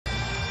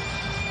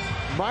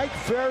Mike,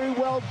 very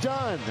well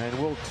done. And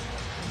we'll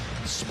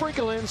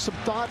sprinkle in some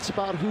thoughts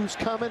about who's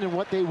coming and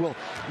what they will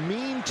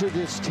mean to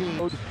this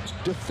team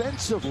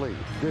defensively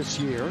this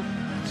year.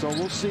 So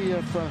we'll see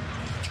if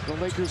the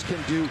Lakers can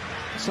do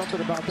something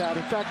about that.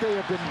 In fact, they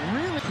have been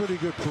really pretty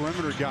good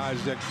perimeter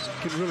guys that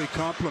can really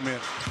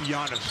complement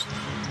Giannis.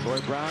 Troy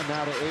Brown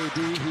now to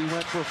AD. He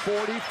went for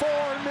 44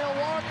 in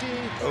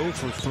Milwaukee. 0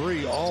 for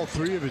 3, all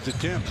 3 of his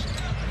attempts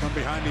from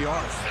behind the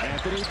arc.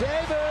 Anthony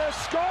Davis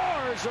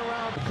scores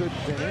around. Couldn't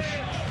finish.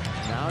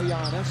 Now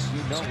Giannis,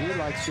 you know he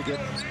likes to get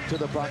to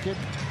the bucket.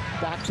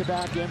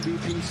 Back-to-back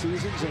MVP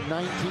seasons in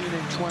 19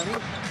 and 20.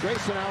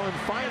 Grayson Allen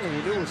finally,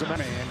 he knew it was a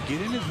man.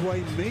 Get in his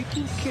way, make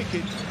him kick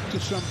it to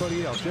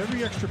somebody else.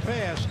 Every extra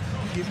pass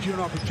gives you an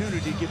opportunity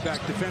to get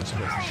back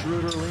defensively.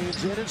 Schroeder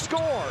leans in and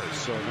scores.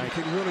 So he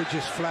can really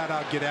just flat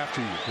out get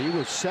after you. He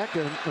was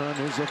second on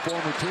his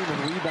former team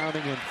in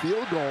rebounding and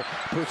field goal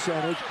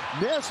percentage.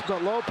 Missed,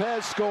 but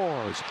Lopez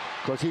scores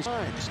because he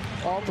signs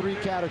all 3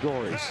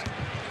 categories.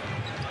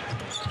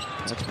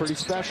 That's pretty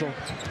special.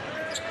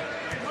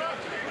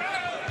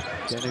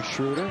 Dennis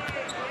Schroeder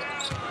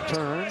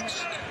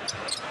turns.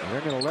 And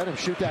they're going to let him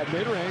shoot that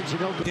mid-range.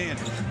 Dan,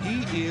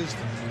 he is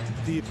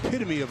the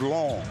epitome of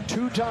long.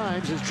 2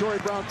 times as Troy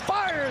Brown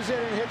fires it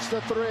and hits the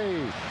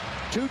 3.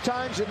 2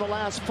 times in the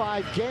last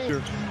 5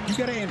 games. You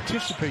got to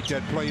anticipate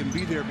that play and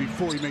be there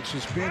before he makes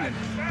his spin and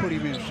put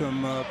him in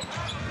some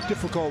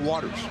difficult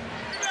waters.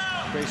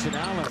 Grayson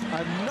Allen,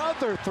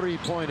 another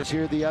 3-pointer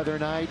here the other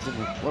night. And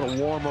what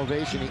a warm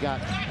ovation he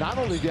got, not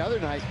only the other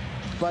night,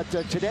 but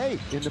today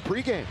in the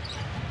pregame.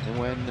 And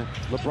when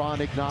LeBron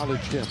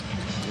acknowledged him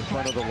in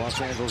front of the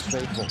Los Angeles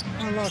faithful.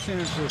 Los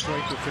Angeles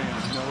Lakers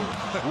fans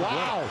know.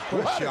 Wow,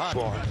 what a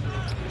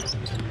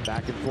shot.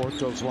 Back and forth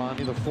goes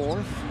Lonnie the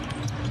 4th.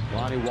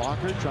 Lonnie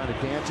Walker trying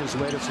to dance his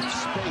way to some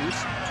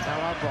space.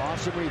 Now out for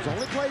Austin Reeves.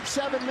 Only played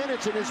 7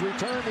 minutes in his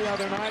return the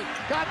other night.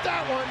 Got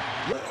that one.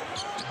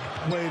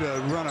 Way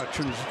to run a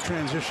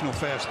transitional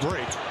fast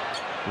break.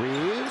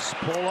 Reeves,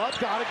 pull up,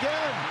 got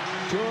again.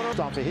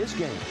 2 off of his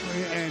game.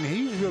 And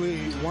he's really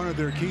one of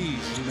their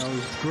keys. You know,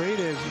 as great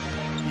as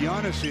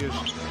Giannis is,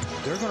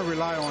 they're going to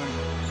rely on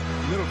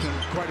Middleton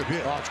quite a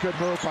bit. Oh, it's a good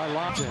move by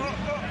Lawton.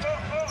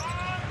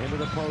 Into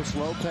the post,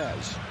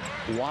 Lopez.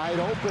 Wide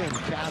open,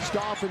 cast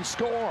off and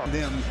score.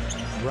 Them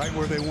right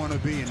where they want to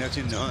be, and that's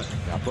in the hunt.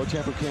 Now,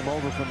 Botempo came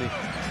over from the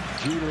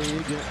G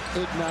League,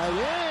 ignite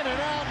in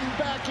and out and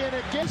back in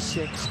again.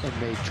 6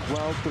 and made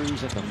 12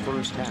 threes in the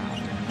first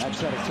half. That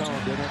set a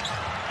tone, didn't it?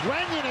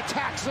 Runyon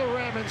attacks the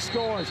rim and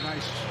scores.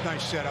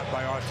 Nice setup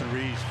by Austin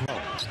Reeves.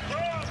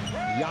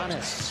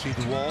 Giannis. See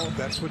the wall?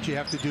 That's what you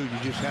have to do. You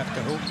just have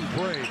to hope and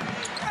pray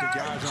the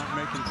guys aren't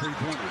making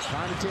 3-pointers.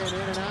 Connaughton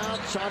in and out.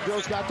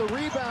 Sandro's got the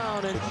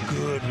rebound. And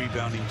good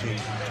rebounding team.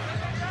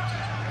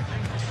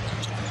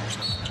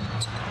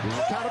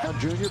 Connaughton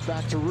Jr.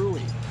 back to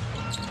Rui.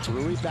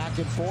 Rui back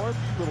and forth.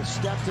 Little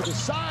step to the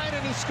side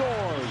and he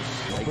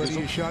scores. But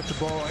he shot the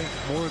ball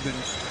more than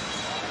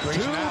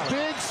 2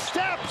 big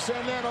steps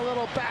and then a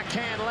little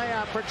backhand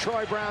layup for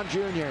Troy Brown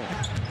Jr.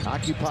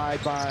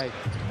 Occupied by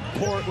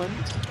Portland,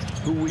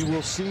 who we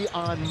will see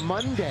on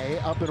Monday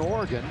up in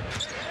Oregon.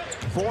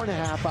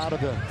 4.5 out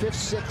of the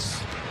 5th,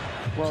 6th.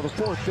 Well, the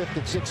 4th, 5th,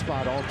 and 6th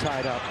spot all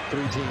tied up.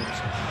 3 teams.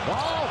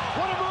 Oh,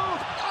 what a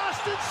move!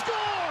 Austin score!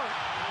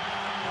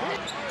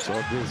 So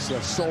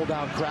this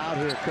sold-out crowd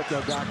here at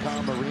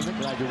Crypto.com Arena.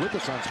 Glad you're with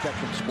us on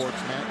Spectrum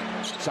Sportsnet.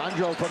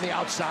 Sandro from the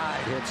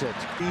outside hits it.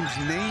 Team's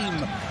name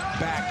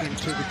back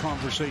into the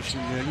conversation.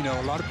 You know,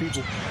 a lot of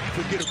people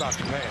forget about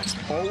the past.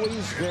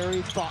 Always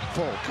very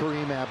thoughtful.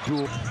 Kareem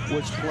Abdul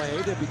was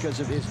played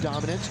because of his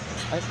dominance.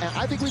 And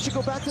I think we should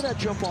go back to that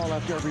jump ball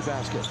after every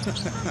basket.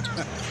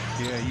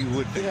 Yeah, you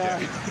would think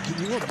that.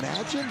 Can you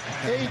imagine?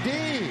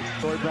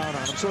 AD. Troy Brown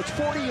on him. So it's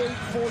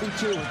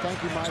 48-42. And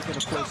thank you, Mike. And,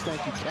 of course,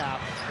 thank you,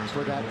 Cap,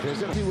 for that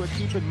visit. He would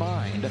keep in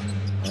mind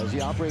as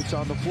he operates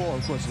on the floor.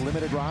 Of course,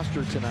 limited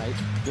roster tonight.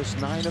 Just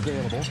 9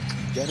 available.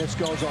 Dennis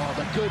goes off.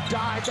 A good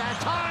dive that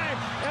time.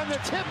 And the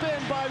tip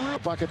in by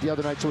Root. Bucket the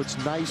other night. So it's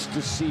nice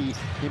to see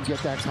him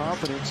get that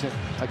confidence. And,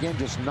 again,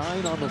 just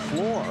 9 on the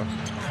floor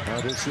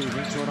this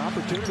evening. So an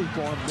opportunity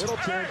for him.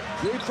 Middleton.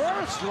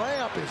 Reverse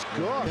layup is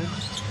good.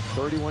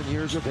 31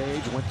 years of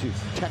age. Went to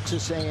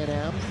Texas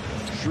A&M.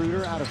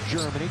 Schroeder out of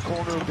Germany.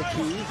 Corner of the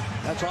key.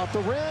 That's off the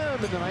rim.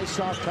 And the nice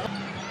soft touch.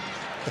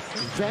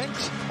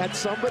 Vent at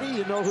somebody,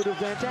 you know who to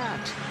vent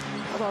at.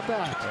 How about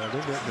that?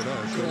 They're venting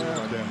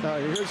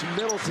us. Here's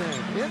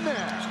Middleton in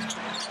there.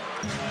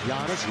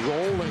 Giannis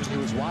rolling. He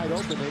was wide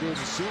open. They didn't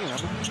see him.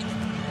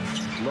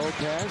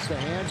 Lopez, the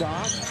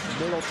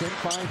handoff. Middleton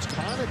finds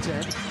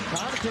Connaughton.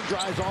 Connaughton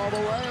drives all the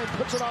way and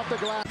puts it off the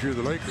glass. If you're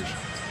the Lakers.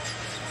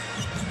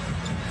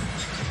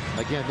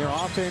 Again, their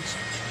offense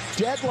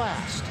dead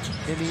last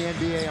in the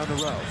NBA on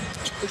the road.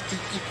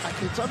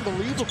 It's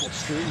unbelievable,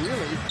 Stu,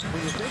 really,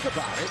 when you think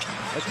about it.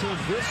 A team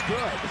this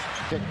good.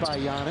 Picked by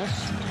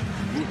Giannis.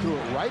 He threw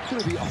it right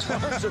through the arms.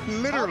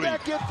 Literally. How'd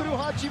that get through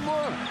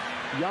Hachimura?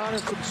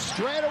 Giannis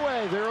straight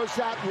away. There was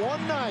that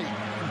one night.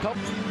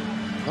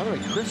 By the way,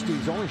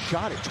 Christie's only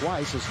shot it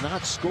twice, has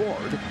not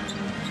scored.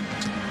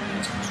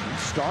 He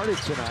started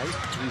tonight.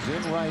 He's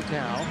in right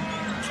now.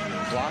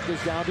 Clock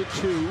is down to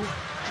 2.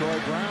 Troy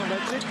Brown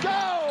lets it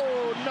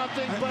go.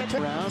 Nothing but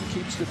Brown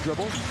keeps the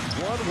dribble.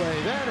 One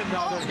way, then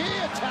another. He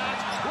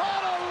attacks.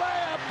 What a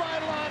layup by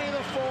Lonnie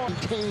the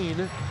fourth.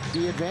 Maintain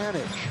the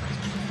advantage.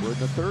 We're in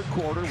the third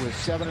quarter with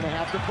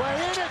 7.5 to play.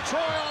 In it, Troy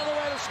all the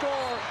way to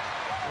score.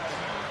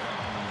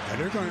 And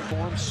they're going to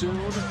form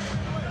soon.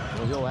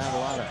 Well, he'll have a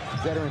lot of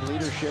veteran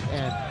leadership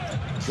and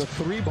the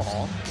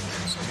 3-ball.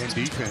 And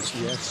defense.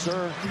 Yes,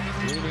 sir.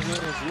 Leaning in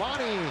is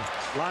Lonnie.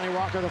 Lonnie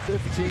Walker, the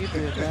 15th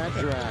in that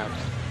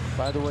draft.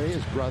 By the way,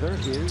 his brother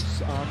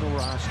is on the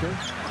roster.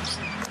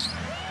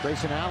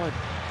 Grayson Allen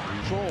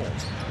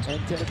controls. And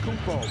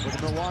Antetokounmpo for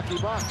the Milwaukee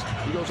Bucks.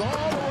 He goes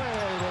all the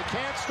way. They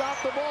can't stop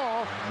the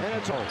ball. And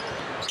it's over.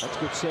 That's a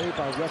good save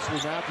by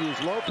Wesley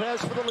Matthews.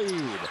 Lopez for the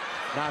lead.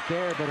 Not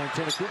there, but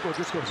Antetokounmpo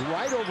just goes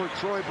right over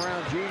Troy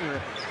Brown Jr.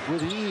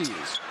 with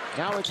ease.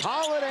 Now it's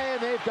Holiday,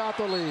 and they've got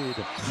the lead.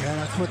 Yeah,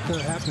 that's what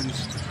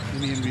happens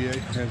in the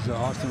NBA as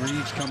Austin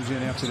Reeves comes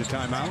in after the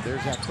timeout.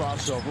 There's that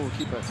crossover. We'll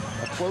keep a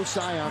close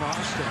eye on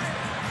Austin.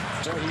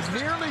 So he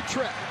nearly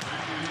tripped.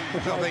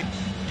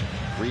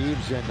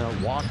 Reeves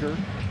and Walker,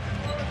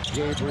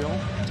 Gabriel,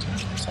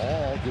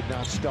 all did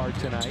not start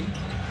tonight.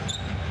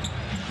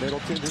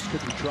 Middleton, this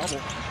could be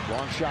trouble.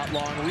 Long shot,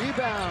 long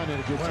rebound,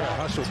 and a good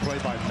hustle play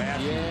by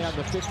Matthews. Yeah, on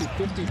the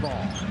 50-50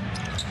 ball.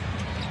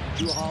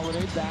 Drew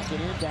Holiday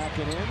backing in,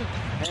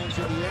 hands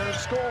in the air and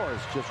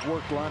scores. Just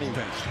worked Lonnie.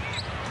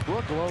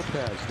 Brook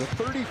Lopez, the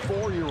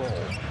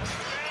 34-year-old,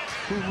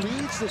 who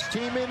leads this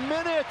team in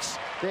minutes.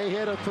 They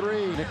hit a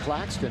 3. Nick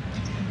Claxton.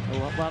 A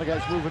lot of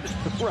guys moving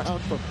around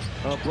from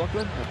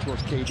Brooklyn. Of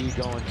course, KD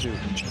going to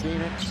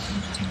Phoenix.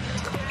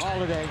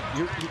 Holiday,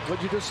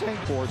 what'd you just say?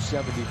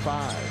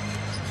 475.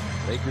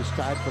 Lakers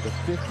tied for the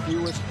 5th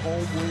fewest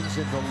home wins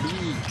in the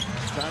league.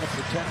 Trying to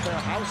protect their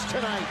house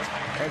tonight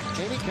as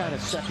any kind of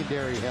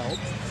secondary help.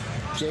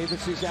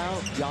 Davis is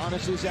out.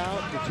 Giannis is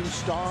out. The 2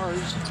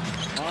 stars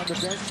on the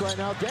bench right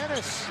now.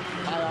 Dennis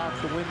high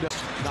off the window.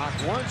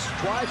 Knocked once,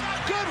 twice.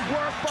 Good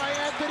work by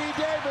Anthony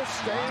Davis.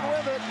 Staying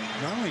with it.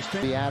 Not only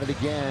be at it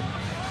again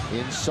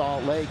in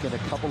Salt Lake in a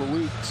couple of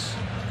weeks.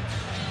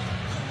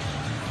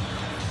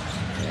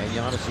 And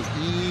Giannis an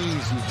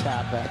easy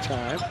tap that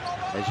time,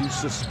 as you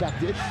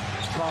suspected.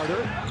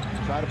 Carter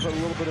tried to put a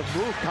little bit of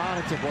move.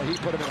 Connaughton, well, he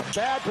put him in a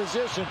bad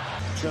position.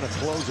 He's going to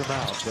close him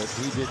out, but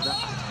he did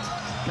not.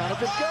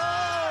 Connaughton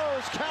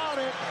goes, count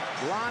it.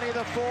 Lonnie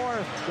the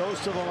 4th goes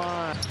to the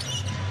line.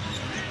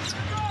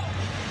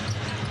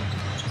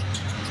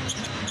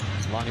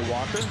 Lonnie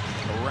Walker,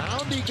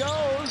 around he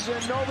goes,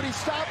 and nobody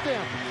stopped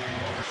him.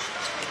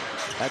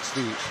 That's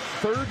the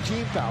 3rd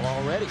team foul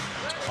already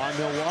on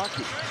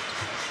Milwaukee.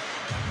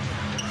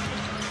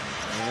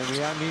 And we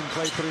haven't even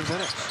played 3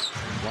 minutes.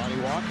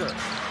 Lonnie Walker,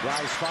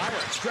 rise fire,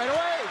 straight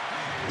away.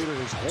 Through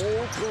his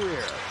whole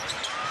career.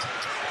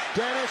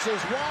 Dennis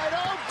is wide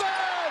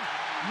open.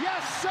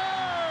 Yes, sir.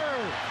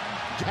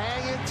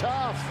 Hanging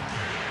tough.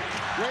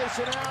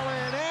 Grayson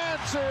Allen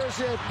answers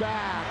it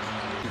back.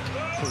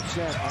 %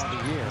 on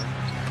the year.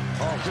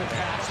 Oh, good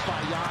pass by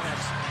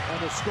Giannis, and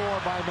the score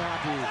by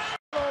Matthews.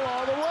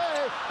 All the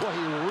way. Well,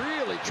 he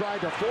really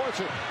tried to force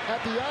it.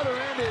 At the other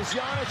end is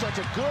Giannis. That's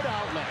a good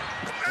outlet,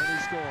 and he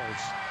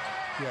scores.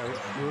 Yeah,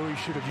 really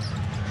should have.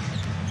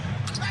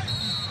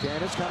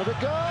 Dennis, kind of it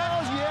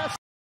goes. Yes,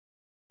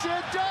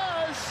 it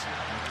does.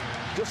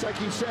 Just like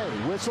you say,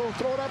 whistle,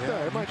 throw it up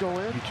there. It might go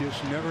in. You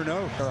just never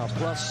know. They're a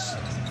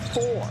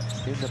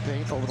 +4 in the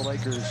paint over the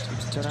Lakers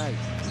tonight.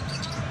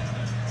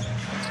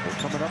 We're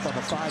coming up on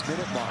the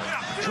 5-minute mark.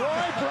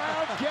 Troy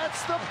Brown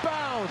gets the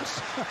bounce.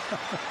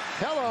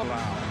 Hello.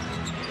 Wow.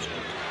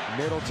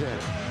 Middleton,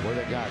 where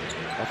they got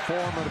a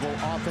formidable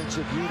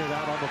offensive unit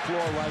out on the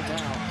floor right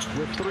now.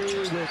 With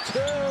 3, with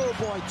 2.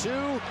 Boy,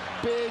 2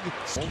 big.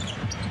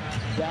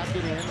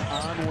 Backing in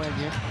on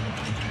Wenyen.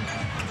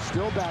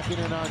 Still backing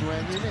in on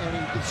Wenyen,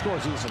 and he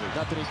scores easily.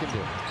 Nothing he can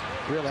do.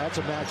 Really, that's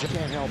a match he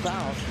can't help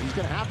out. He's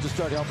going to have to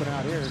start helping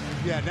out here.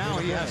 Yeah, now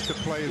he has to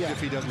play as if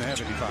he doesn't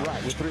have any fouls.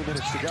 Right, with 3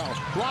 minutes to go.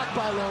 Blocked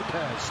by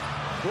Lopez.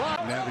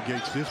 Blocked.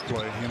 Navigates this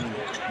play, him and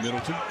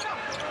Middleton.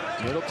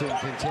 Middleton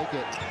can take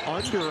it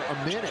under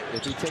a minute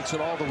if he takes it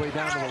all the way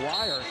down to the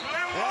wire.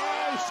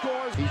 Oh, he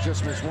scores. He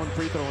just missed 1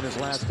 free throw in his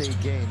last 8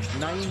 games.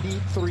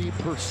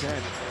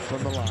 93%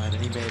 from the line,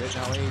 and he made it.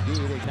 Now AD,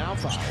 they now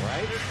foul,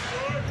 right?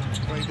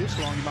 Played this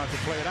long, you might have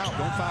to play it out.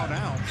 Don't foul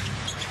now.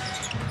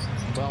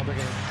 Well,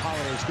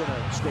 Holiday's going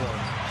to score,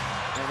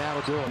 and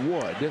that'll do it.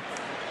 Would,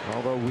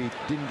 although we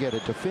didn't get a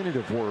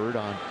definitive word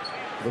on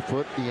the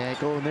foot, the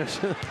ankle, and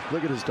there's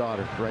look at his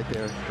daughter right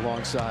there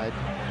alongside.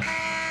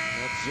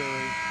 That's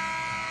Zuri,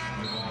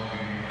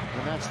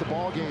 and that's the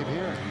ball game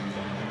here.